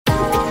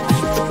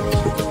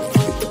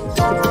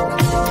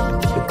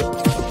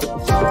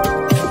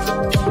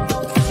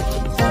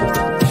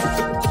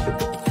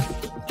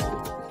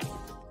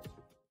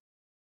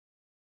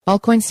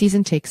Altcoin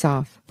season takes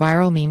off.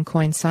 Viral meme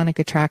coin Sonik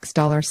attracts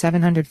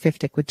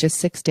 $750 with just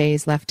 6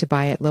 days left to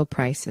buy at low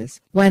prices.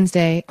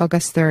 Wednesday,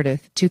 August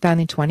 30th,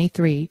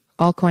 2023.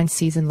 Altcoin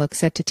season looks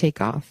set to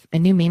take off. A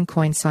new meme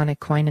coin, Sonik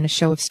Coin, in a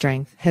show of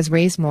strength, has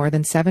raised more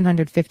than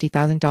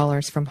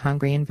 $750,000 from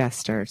hungry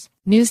investors.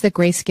 News that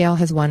Grayscale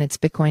has won its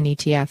Bitcoin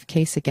ETF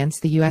case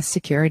against the U.S.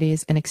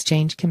 Securities and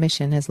Exchange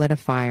Commission has lit a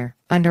fire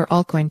under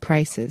altcoin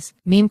prices.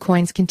 Meme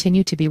coins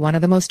continue to be one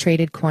of the most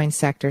traded coin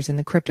sectors in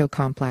the crypto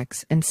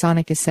complex, and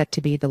Sonik is set to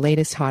be the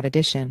latest hot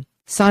addition.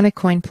 Sonik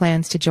Coin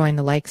plans to join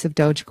the likes of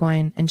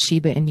Dogecoin and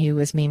Shiba Inu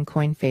as meme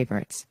coin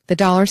favorites. The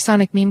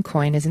Sonik meme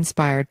coin is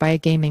inspired by a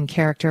gaming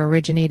character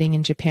originating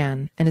in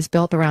Japan and is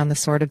built around the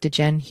sort of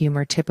degen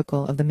humor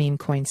typical of the meme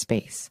coin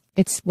space.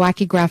 Its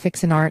wacky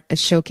graphics and art,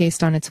 as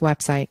showcased on its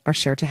website, are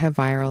sure to have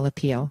viral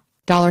appeal.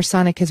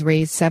 Sonik has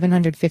raised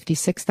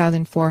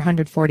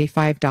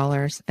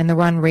 $756,445, and the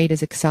run rate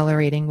is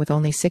accelerating with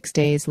only 6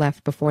 days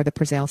left before the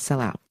presale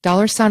sellout.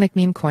 Sonik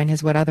meme coin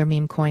has what other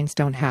meme coins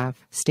don't have: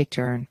 stake to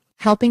earn.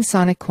 Helping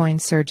Sonik Coin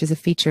surge is a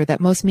feature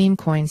that most meme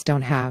coins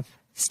don't have: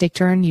 stake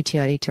to earn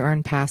utility to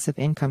earn passive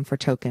income for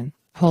token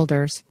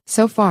holders.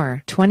 So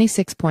far,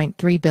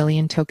 26.3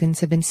 billion tokens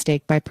have been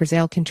staked by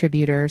presale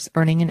contributors,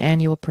 earning an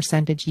annual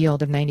percentage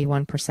yield of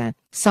 91%.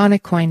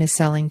 Sonik Coin is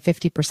selling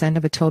 50%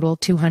 of a total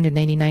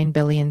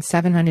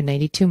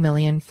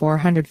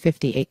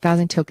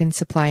 289,782,458,000 token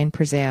supply in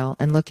presale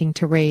and looking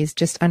to raise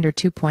just under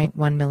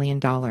 $2.1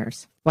 million.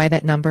 Why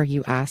that number,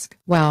 you ask?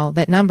 Well,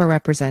 that number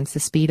represents the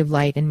speed of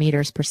light in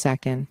meters per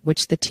second,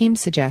 which the team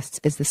suggests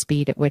is the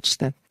speed at which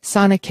the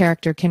Sonik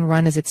character can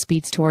run as it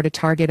speeds toward a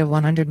target of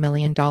 $100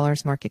 million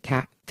market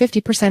cap.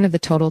 50% of the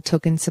total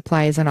token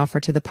supply is on offer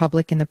to the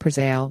public in the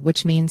presale,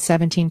 which means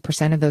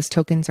 17% of those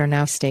tokens are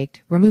now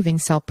staked, removing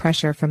sell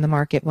pressure from the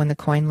market when the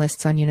coin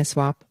lists on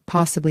Uniswap,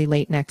 possibly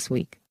late next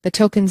week. The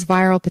token's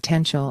viral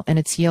potential and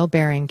its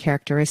yield-bearing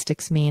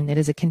characteristics mean it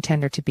is a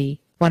contender to be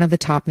one of the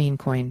top meme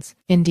coins.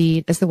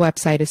 Indeed, as the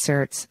website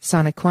asserts,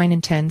 Sonik Coin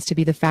intends to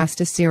be the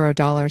fastest $0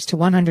 to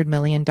 $100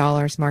 million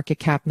market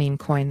cap meme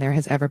coin there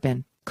has ever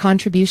been.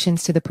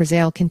 Contributions to the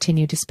presale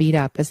continue to speed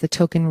up as the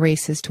token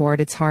races toward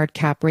its hard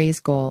cap raise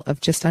goal of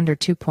just under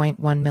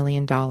 $2.1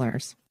 million.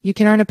 You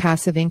can earn a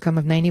passive income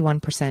of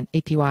 91%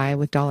 APY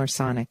with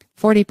Sonik.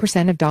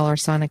 40% of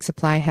Sonik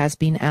supply has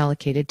been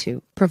allocated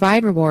to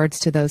provide rewards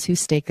to those who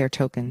stake their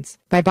tokens.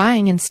 By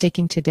buying and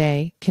staking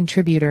today,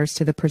 contributors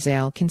to the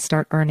presale can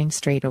start earning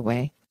straight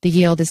away. The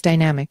yield is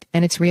dynamic,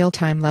 and its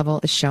real-time level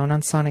is shown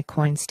on Sonik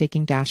Coin's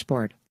staking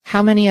dashboard.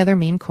 How many other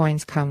meme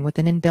coins come with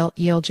an inbuilt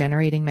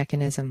yield-generating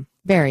mechanism?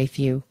 Very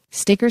few.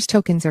 Stakers'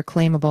 tokens are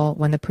claimable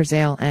when the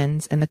presale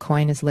ends and the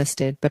coin is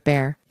listed, but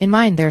bear in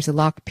mind there's a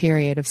lock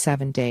period of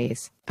 7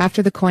 days.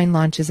 After the coin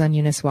launches on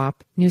Uniswap,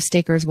 new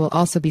stakers will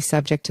also be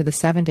subject to the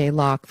 7-day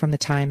lock from the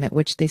time at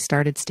which they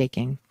started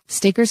staking.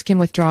 Stakers can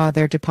withdraw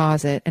their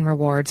deposit and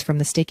rewards from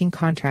the staking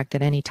contract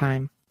at any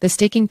time. The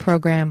staking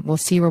program will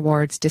see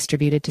rewards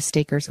distributed to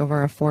stakers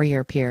over a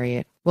 4-year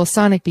period. Will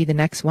Sonik be the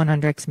next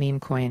 100x meme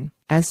coin?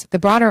 As the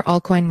broader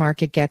altcoin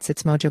market gets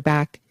its mojo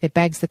back, it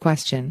begs the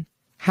question: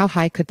 how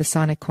high could the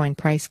Sonik Coin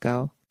price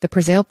go? The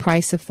presale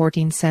price of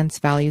 14 cents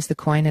values the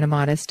coin at a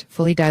modest,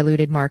 fully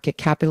diluted market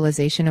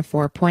capitalization of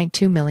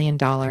 $4.2 million,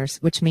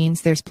 which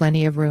means there's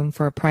plenty of room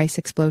for a price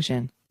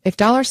explosion. If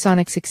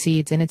Sonik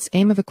succeeds in its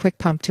aim of a quick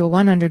pump to a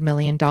 $100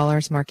 million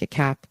market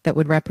cap, that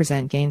would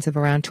represent gains of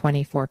around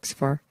 20 forks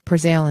for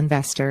presale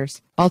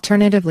investors.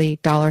 Alternatively,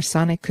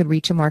 Sonik could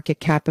reach a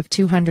market cap of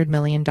 $200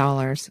 million,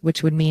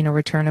 which would mean a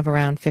return of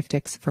around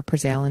 50x for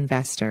presale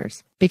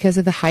investors. Because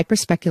of the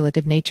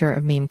hyper-speculative nature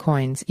of meme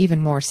coins,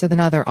 even more so than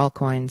other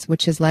altcoins,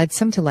 which has led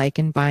some to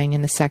liken buying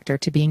in the sector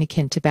to being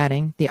akin to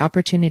betting, the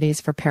opportunities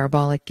for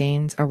parabolic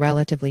gains are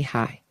relatively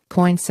high.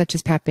 Coins such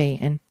as Pepe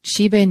and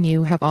Shiba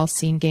Inu have all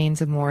seen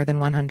gains of more than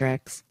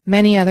 100x.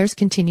 Many others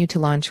continue to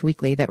launch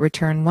weekly that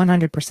return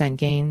 100%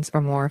 gains or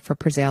more for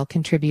presale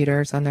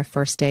contributors on their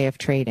first day of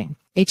trading.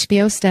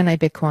 HBO Stenai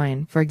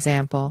Bitcoin, for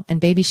example,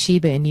 and Baby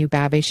Shiba Inu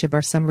Babeshib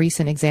are some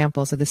recent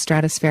examples of the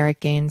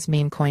stratospheric gains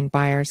meme coin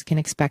buyers can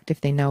expect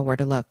if they know where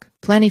to look.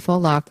 Plentiful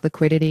locked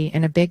liquidity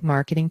and a big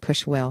marketing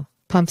push will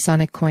pump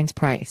Sonik Coin's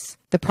price.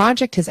 The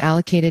project has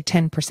allocated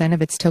 10%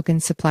 of its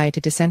token supply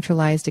to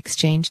decentralized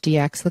exchange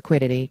DX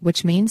liquidity,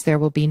 which means there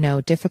will be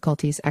no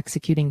difficulties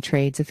executing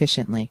trades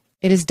efficiently.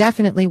 It is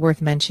definitely worth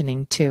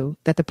mentioning, too,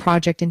 that the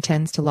project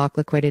intends to lock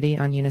liquidity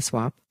on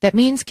Uniswap. That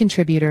means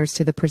contributors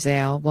to the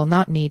presale will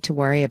not need to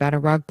worry about a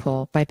rug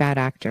pull by bad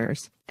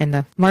actors, and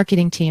the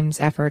marketing team's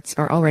efforts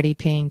are already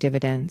paying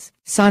dividends.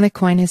 Sonik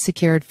Coin has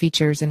secured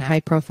features in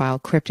high-profile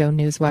crypto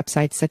news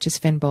websites such as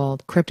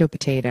Finbold, Crypto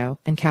Potato,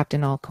 and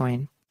Captain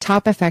Altcoin.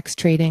 Top FX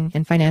trading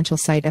and financial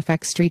site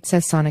FX Street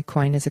says Sonik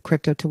Coin is a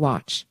crypto to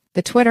watch.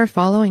 The Twitter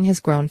following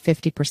has grown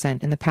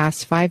 50% in the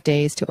past 5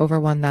 days to over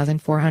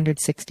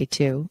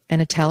 1,462,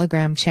 and a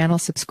Telegram channel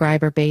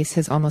subscriber base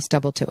has almost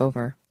doubled to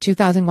over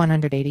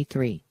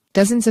 2,183.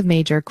 Dozens of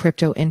major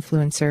crypto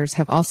influencers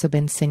have also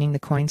been singing the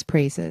coin's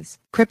praises.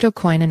 Crypto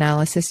coin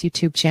analysis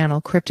YouTube channel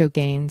Crypto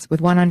Gains,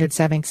 with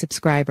 107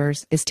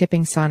 subscribers, is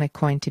tipping Sonik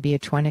Coin to be a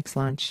 20x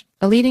launch.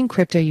 A leading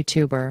crypto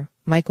YouTuber,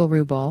 Michael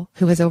Rubel,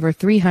 who has over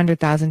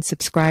 300,000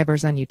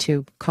 subscribers on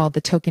YouTube, called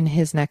the token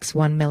his next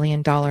 $1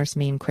 million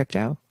meme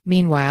crypto.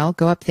 Meanwhile,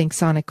 GoUp thinks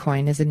Sonik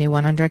Coin is a new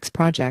 100x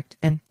project,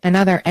 and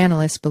another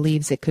analyst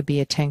believes it could be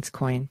a tanks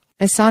coin.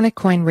 As Sonik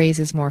Coin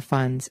raises more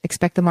funds,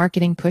 expect the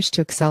marketing push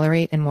to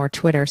accelerate and more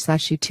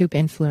Twitter/YouTube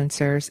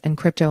influencers and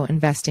crypto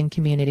investing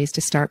communities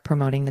to start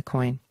promoting the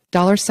coin.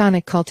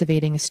 Sonik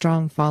cultivating a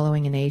strong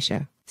following in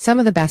Asia. Some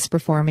of the best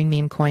performing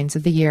meme coins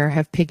of the year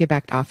have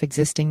piggybacked off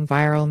existing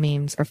viral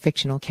memes or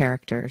fictional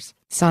characters.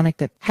 Sonic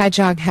the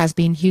Hedgehog has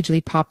been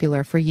hugely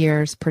popular for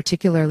years,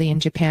 particularly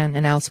in Japan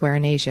and elsewhere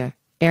in Asia,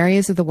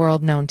 areas of the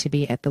world known to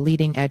be at the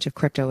leading edge of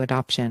crypto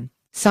adoption.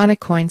 Sonik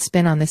Coin's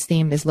spin on this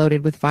theme is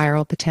loaded with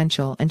viral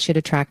potential and should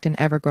attract an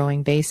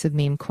ever-growing base of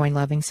meme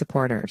coin-loving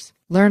supporters.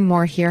 Learn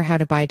more here: how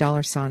to buy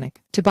Sonik.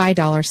 To buy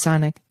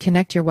Sonik,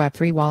 connect your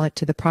Web3 wallet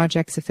to the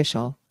project's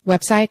official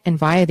website, and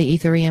via the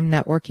Ethereum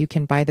network you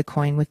can buy the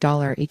coin with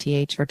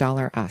 $ETH or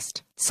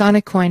 $USD.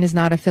 Sonik Coin is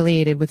not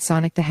affiliated with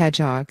Sonic the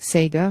Hedgehog,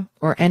 Sega,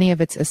 or any of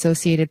its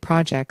associated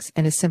projects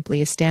and is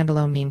simply a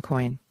standalone meme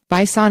coin.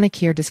 Buy Sonik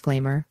here.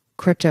 Disclaimer: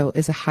 crypto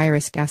is a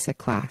high-risk asset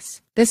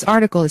class. This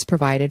article is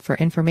provided for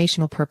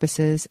informational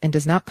purposes and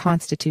does not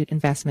constitute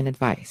investment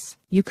advice.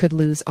 You could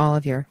lose all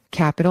of your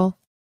capital,